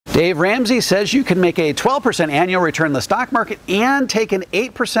Dave Ramsey says you can make a 12% annual return in the stock market and take an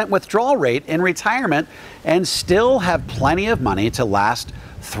 8% withdrawal rate in retirement and still have plenty of money to last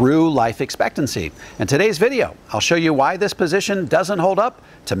through life expectancy. In today's video, I'll show you why this position doesn't hold up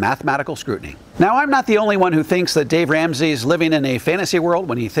to mathematical scrutiny. Now, I'm not the only one who thinks that Dave Ramsey is living in a fantasy world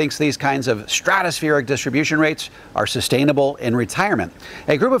when he thinks these kinds of stratospheric distribution rates are sustainable in retirement.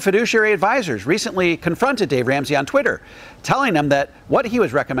 A group of fiduciary advisors recently confronted Dave Ramsey on Twitter, telling him that what he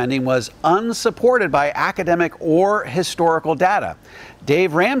was recommending was unsupported by academic or historical data.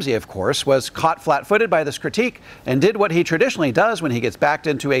 Dave Ramsey, of course, was caught flat-footed by this critique and did what he traditionally does when he gets backed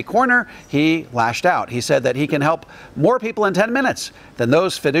into a corner. He lashed out. He said that he can help more people in 10 minutes than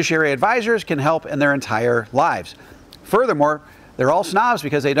those fiduciary advisors can help in their entire lives. Furthermore, they're all snobs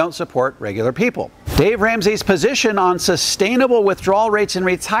because they don't support regular people. Dave Ramsey's position on sustainable withdrawal rates in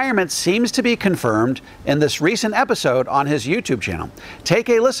retirement seems to be confirmed in this recent episode on his YouTube channel. Take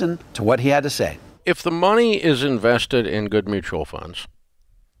a listen to what he had to say. If the money is invested in good mutual funds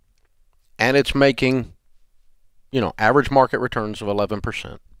and it's making, average market returns of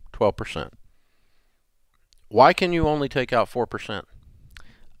 11%, 12%, why can you only take out 4%?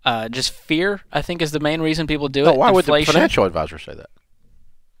 Just fear, I think, is the main reason people do it. No, why would the financial advisor say that?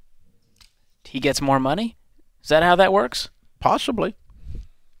 He gets more money? Is that how that works? Possibly.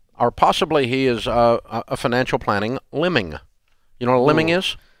 Or possibly he is a financial planning lemming. You know what a lemming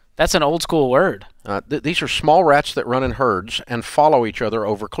is? That's an old school word. These are small rats that run in herds and follow each other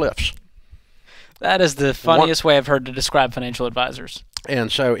over cliffs. That is the funniest way I've heard to describe financial advisors.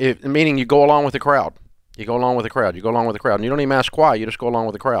 And so, meaning you go along with the crowd. You go along with the crowd. You go along with the crowd. And you don't even ask why. You just go along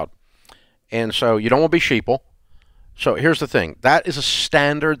with the crowd. And so you don't want to be sheeple. So here's the thing. That is a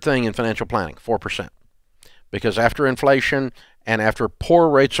standard thing in financial planning, 4%. Because after inflation and after poor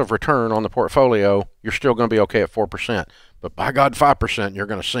rates of return on the portfolio, you're still going to be okay at 4%. But by God, 5%, you're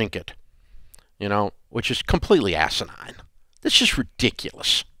going to sink it. Which is completely asinine. That's just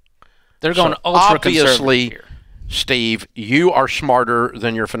ridiculous. They're going ultra conservative obviously, here. Steve, you are smarter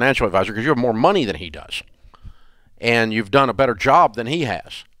than your financial advisor because you have more money than he does. And you've done a better job than he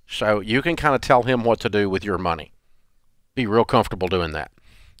has. So you can kind of tell him what to do with your money. Be real comfortable doing that.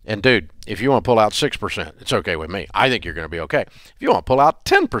 And, dude, if you want to pull out 6%, it's okay with me. I think you're going to be okay. If you want to pull out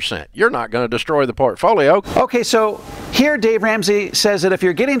 10%, you're not going to destroy the portfolio. Okay, so here Dave Ramsey says that if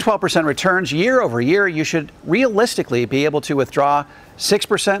you're getting 12% returns year over year, you should realistically be able to withdraw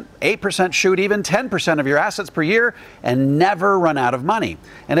 6%, 8%, shoot, even 10% of your assets per year and never run out of money.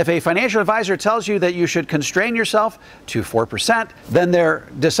 And if a financial advisor tells you that you should constrain yourself to 4%, then they're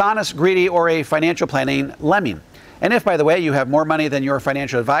dishonest, greedy, or a financial planning lemming. And if, by the way, you have more money than your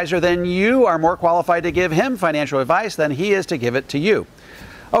financial advisor, then you are more qualified to give him financial advice than he is to give it to you.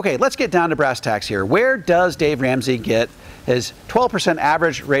 Okay, let's get down to brass tacks here. Where does Dave Ramsey get his 12%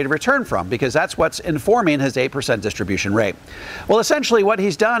 average rate of return from? Because that's what's informing his 8% distribution rate. Well, essentially what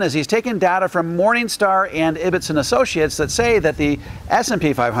he's done is he's taken data from Morningstar and Ibbotson Associates that say that the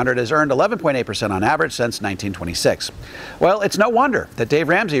S&P 500 has earned 11.8% on average since 1926. Well, it's no wonder that Dave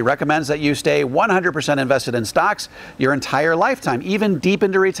Ramsey recommends that you stay 100% invested in stocks your entire lifetime, even deep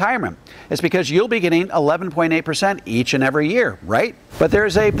into retirement. It's because you'll be getting 11.8% each and every year, right? But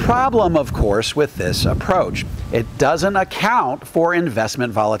there's a problem, of course, with this approach. It doesn't account for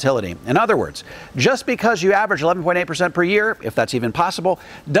investment volatility. In other words, just because you average 11.8% per year, if that's even possible,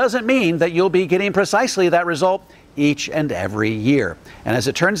 doesn't mean that you'll be getting precisely that result each and every year. And as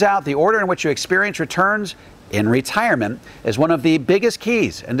it turns out, the order in which you experience returns in retirement is one of the biggest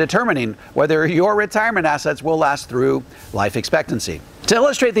keys in determining whether your retirement assets will last through life expectancy. To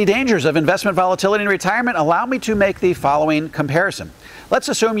illustrate the dangers of investment volatility in retirement, allow me to make the following comparison. Let's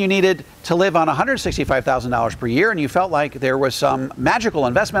assume you needed to live on $165,000 per year and you felt like there was some magical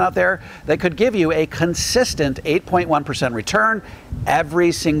investment out there that could give you a consistent 8.1% return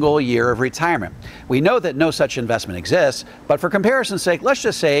every single year of retirement. We know that no such investment exists, but for comparison's sake, let's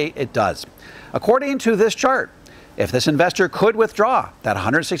just say it does. According to this chart, if this investor could withdraw that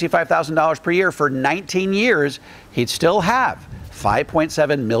 $165,000 per year for 19 years, he'd still have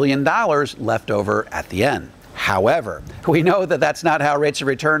 $5.7 million left over at the end. However, we know that that's not how rates of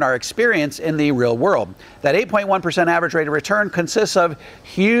return are experienced in the real world. That 8.1% average rate of return consists of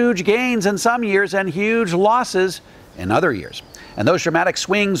huge gains in some years and huge losses in other years. And those dramatic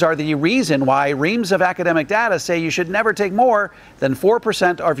swings are the reason why reams of academic data say you should never take more than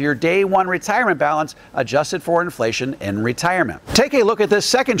 4% of your day one retirement balance adjusted for inflation in retirement. Take a look at this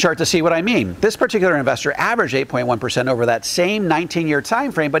second chart to see what I mean. This particular investor averaged 8.1% over that same 19-year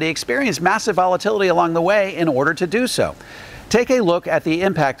time frame, but he experienced massive volatility along the way in order to do so. Take a look at the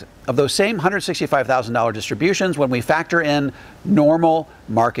impact of those same $165,000 distributions when we factor in normal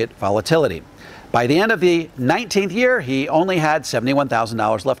market volatility. By the end of the 19th year, he only had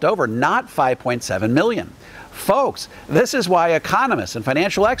 $71,000 left over, not $5.7 million. Folks, this is why economists and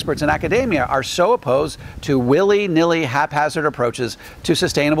financial experts in academia are so opposed to willy-nilly haphazard approaches to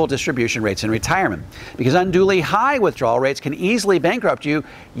sustainable distribution rates in retirement, because unduly high withdrawal rates can easily bankrupt you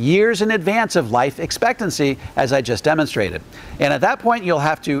years in advance of life expectancy, as I just demonstrated. And at that point, you'll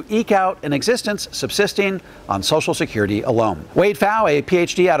have to eke out an existence subsisting on Social Security alone. Wade Pfau, a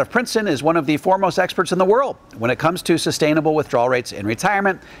PhD out of Princeton, is one of the foremost experts in the world when it comes to sustainable withdrawal rates in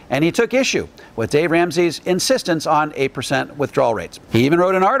retirement, and he took issue with Dave Ramsey's insistence on 8% withdrawal rates. He even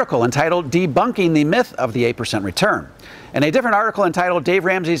wrote an article entitled "Debunking the Myth of the 8% Return." In a different article entitled "Dave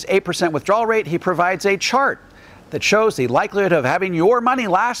Ramsey's 8% Withdrawal Rate," he provides a chart that shows the likelihood of having your money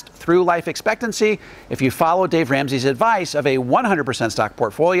last through life expectancy if you follow Dave Ramsey's advice of a 100% stock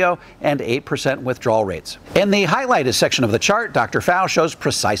portfolio and 8% withdrawal rates. In the highlighted section of the chart, Dr. Pfau shows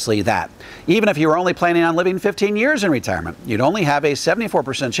precisely that. Even if you were only planning on living 15 years in retirement, you'd only have a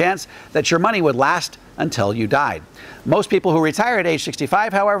 74% chance that your money would last until you died. Most people who retire at age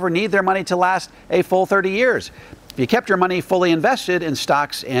 65, however, need their money to last a full 30 years. If you kept your money fully invested in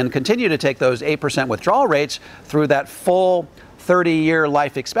stocks and continue to take those 8% withdrawal rates through that full 30-year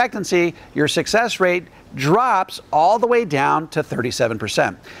life expectancy, your success rate drops all the way down to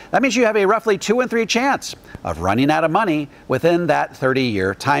 37%. That means you have a roughly 2 in 3 chance of running out of money within that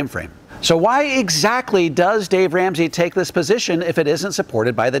 30-year time frame. So why exactly does Dave Ramsey take this position if it isn't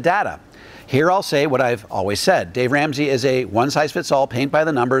supported by the data? Here I'll say what I've always said. Dave Ramsey is a one-size-fits-all,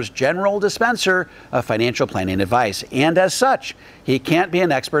 paint-by-the-numbers general dispenser of financial planning advice. And as such, he can't be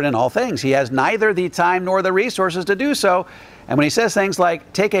an expert in all things. He has neither the time nor the resources to do so. And when he says things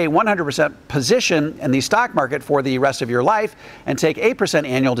like, take a 100% position in the stock market for the rest of your life and take 8%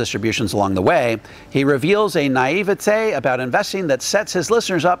 annual distributions along the way, he reveals a naivete about investing that sets his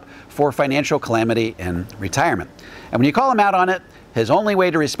listeners up for financial calamity in retirement. And when you call him out on it, his only way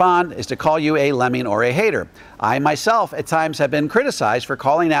to respond is to call you a lemming or a hater. I myself at times have been criticized for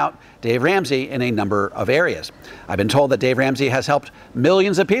calling out Dave Ramsey in a number of areas. I've been told that Dave Ramsey has helped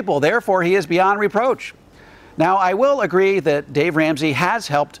millions of people, therefore he is beyond reproach. Now, I will agree that Dave Ramsey has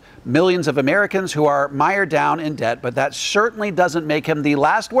helped millions of Americans who are mired down in debt, but that certainly doesn't make him the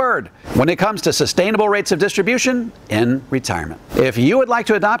last word when it comes to sustainable rates of distribution in retirement. If you would like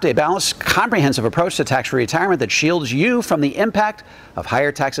to adopt a balanced, comprehensive approach to tax-free retirement that shields you from the impact of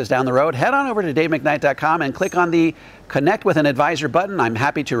higher taxes down the road, head on over to davemcknight.com and click on the Connect with an Advisor button. I'm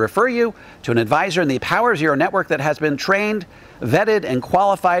happy to refer you to an advisor in the Power Zero network that has been trained, vetted, and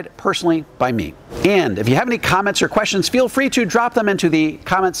qualified personally by me. And if you have any comments or questions, feel free to drop them into the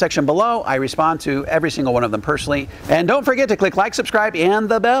comment section below. I respond to every single one of them personally. And don't forget to click like, subscribe, and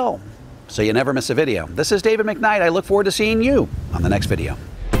the bell so you never miss a video. This is David McKnight. I look forward to seeing you on the next video.